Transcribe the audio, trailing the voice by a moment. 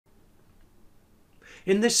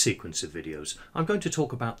In this sequence of videos, I'm going to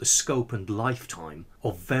talk about the scope and lifetime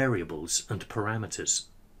of variables and parameters.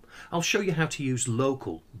 I'll show you how to use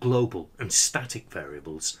local, global and static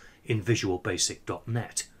variables in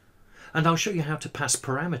visualbasic.net, and I'll show you how to pass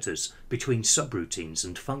parameters between subroutines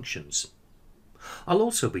and functions. I'll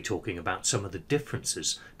also be talking about some of the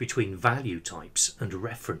differences between value types and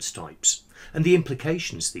reference types, and the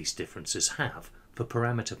implications these differences have for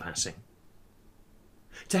parameter passing.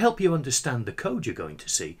 To help you understand the code you're going to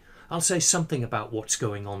see, I'll say something about what's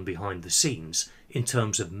going on behind the scenes in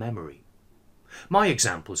terms of memory. My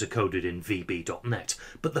examples are coded in VB.net,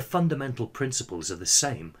 but the fundamental principles are the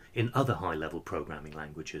same in other high-level programming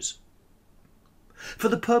languages. For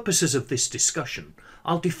the purposes of this discussion,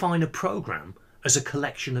 I'll define a program as a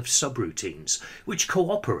collection of subroutines which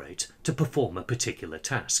cooperate to perform a particular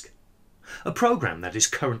task. A program that is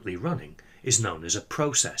currently running is known as a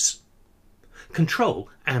process. Control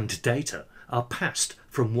and data are passed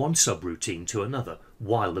from one subroutine to another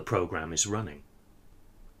while the program is running.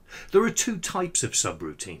 There are two types of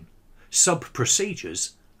subroutine: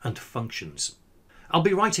 sub-procedures and functions. I'll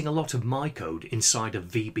be writing a lot of my code inside a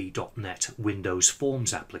VB.net Windows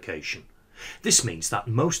Forms application. This means that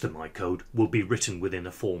most of my code will be written within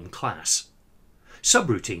a form class.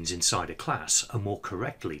 Subroutines inside a class are more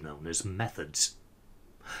correctly known as methods.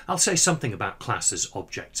 I'll say something about classes,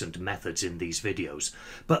 objects and methods in these videos,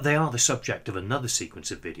 but they are the subject of another sequence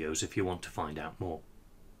of videos if you want to find out more.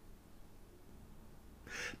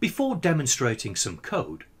 Before demonstrating some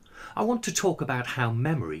code, I want to talk about how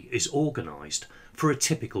memory is organised for a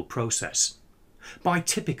typical process. By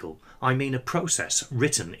typical, I mean a process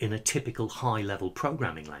written in a typical high-level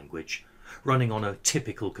programming language, running on a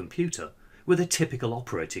typical computer with a typical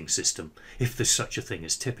operating system, if there's such a thing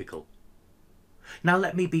as typical. Now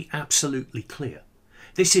let me be absolutely clear.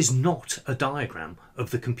 This is not a diagram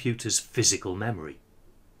of the computer's physical memory.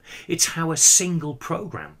 It's how a single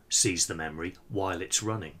program sees the memory while it's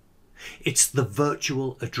running. It's the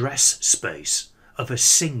virtual address space of a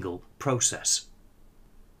single process.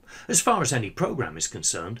 As far as any program is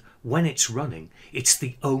concerned, when it's running, it's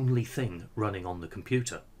the only thing running on the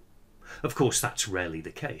computer. Of course, that's rarely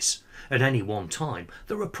the case. At any one time,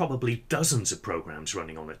 there are probably dozens of programs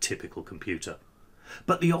running on a typical computer.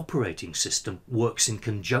 But the operating system works in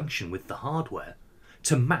conjunction with the hardware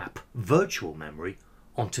to map virtual memory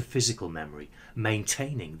onto physical memory,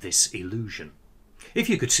 maintaining this illusion. If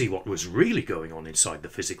you could see what was really going on inside the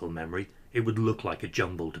physical memory, it would look like a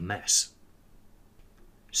jumbled mess.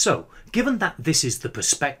 So, given that this is the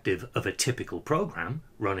perspective of a typical program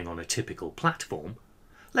running on a typical platform,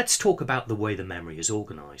 let's talk about the way the memory is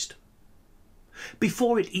organised.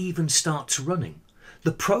 Before it even starts running,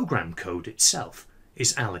 the program code itself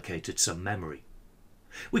is allocated some memory.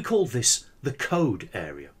 We call this the code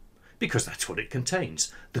area, because that's what it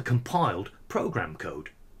contains, the compiled program code.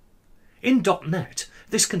 In .NET,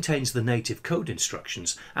 this contains the native code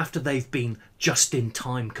instructions after they've been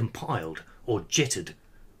just-in-time compiled or jittered.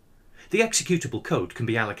 The executable code can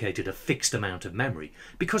be allocated a fixed amount of memory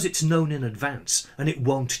because it's known in advance and it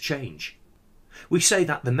won't change. We say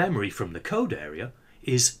that the memory from the code area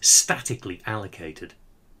is statically allocated.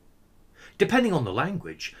 Depending on the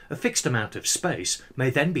language, a fixed amount of space may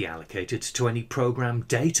then be allocated to any program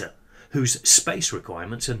data whose space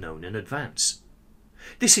requirements are known in advance.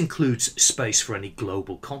 This includes space for any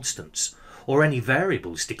global constants or any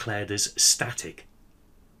variables declared as static.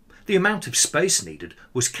 The amount of space needed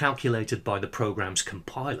was calculated by the program's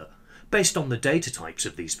compiler based on the data types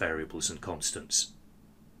of these variables and constants.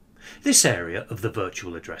 This area of the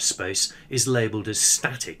virtual address space is labelled as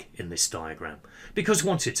static in this diagram because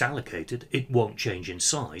once it's allocated it won't change in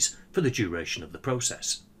size for the duration of the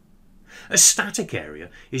process. A static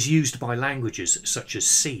area is used by languages such as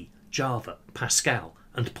C, Java, Pascal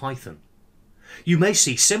and Python. You may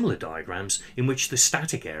see similar diagrams in which the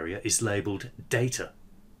static area is labelled data.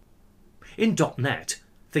 In .NET,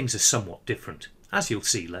 things are somewhat different, as you'll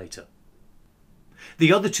see later.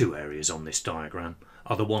 The other two areas on this diagram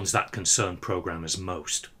are the ones that concern programmers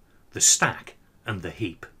most, the stack and the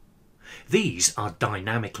heap. These are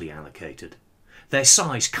dynamically allocated. Their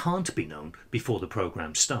size can't be known before the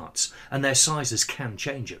program starts, and their sizes can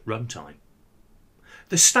change at runtime.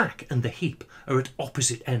 The stack and the heap are at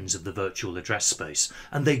opposite ends of the virtual address space,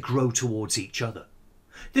 and they grow towards each other.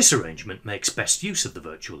 This arrangement makes best use of the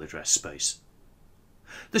virtual address space.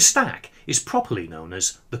 The stack is properly known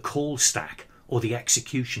as the call stack or the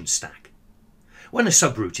execution stack. When a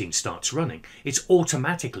subroutine starts running, it's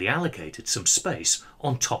automatically allocated some space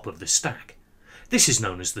on top of the stack. This is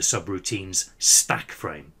known as the subroutine's stack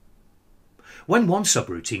frame. When one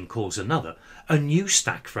subroutine calls another, a new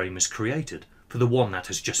stack frame is created for the one that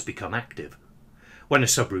has just become active. When a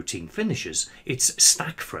subroutine finishes, its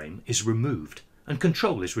stack frame is removed and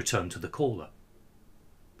control is returned to the caller.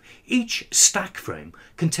 Each stack frame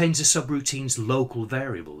contains a subroutine's local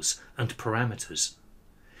variables and parameters.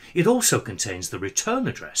 It also contains the return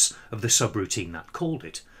address of the subroutine that called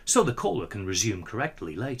it, so the caller can resume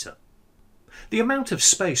correctly later. The amount of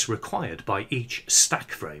space required by each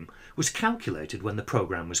stack frame was calculated when the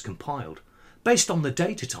program was compiled, based on the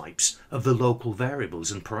data types of the local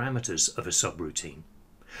variables and parameters of a subroutine.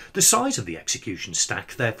 The size of the execution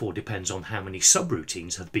stack therefore depends on how many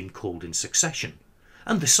subroutines have been called in succession,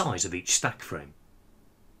 and the size of each stack frame.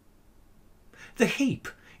 The heap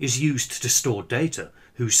is used to store data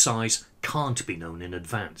whose size can't be known in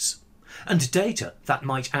advance, and data that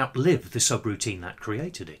might outlive the subroutine that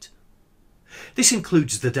created it. This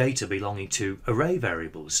includes the data belonging to array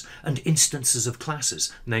variables and instances of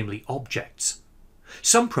classes, namely objects.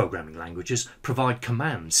 Some programming languages provide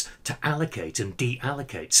commands to allocate and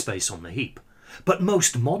deallocate space on the heap, but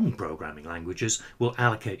most modern programming languages will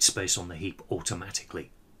allocate space on the heap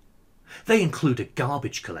automatically. They include a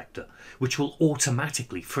garbage collector, which will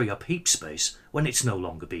automatically free up heap space when it's no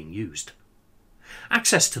longer being used.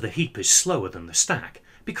 Access to the heap is slower than the stack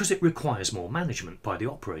because it requires more management by the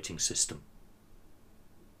operating system.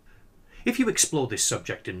 If you explore this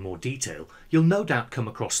subject in more detail, you'll no doubt come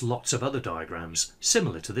across lots of other diagrams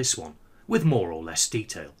similar to this one, with more or less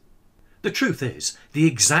detail. The truth is, the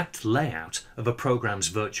exact layout of a program's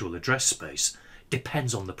virtual address space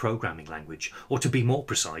depends on the programming language, or to be more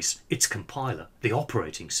precise, its compiler, the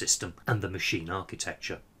operating system, and the machine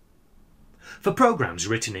architecture. For programs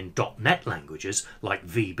written in .NET languages like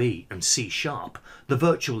VB and C#, the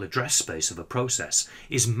virtual address space of a process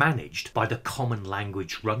is managed by the Common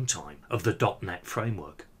Language Runtime of the .NET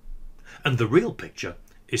framework. And the real picture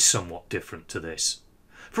is somewhat different to this.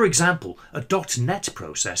 For example, a .NET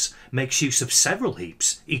process makes use of several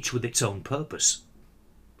heaps, each with its own purpose.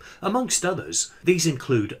 Amongst others, these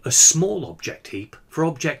include a small object heap for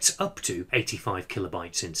objects up to 85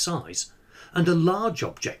 kilobytes in size, and a large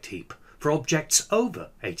object heap for objects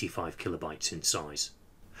over 85 kilobytes in size.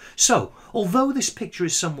 So, although this picture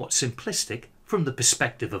is somewhat simplistic from the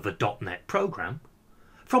perspective of a .NET program,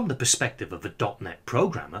 from the perspective of a .NET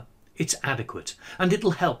programmer, it's adequate, and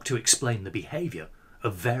it'll help to explain the behaviour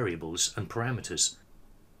of variables and parameters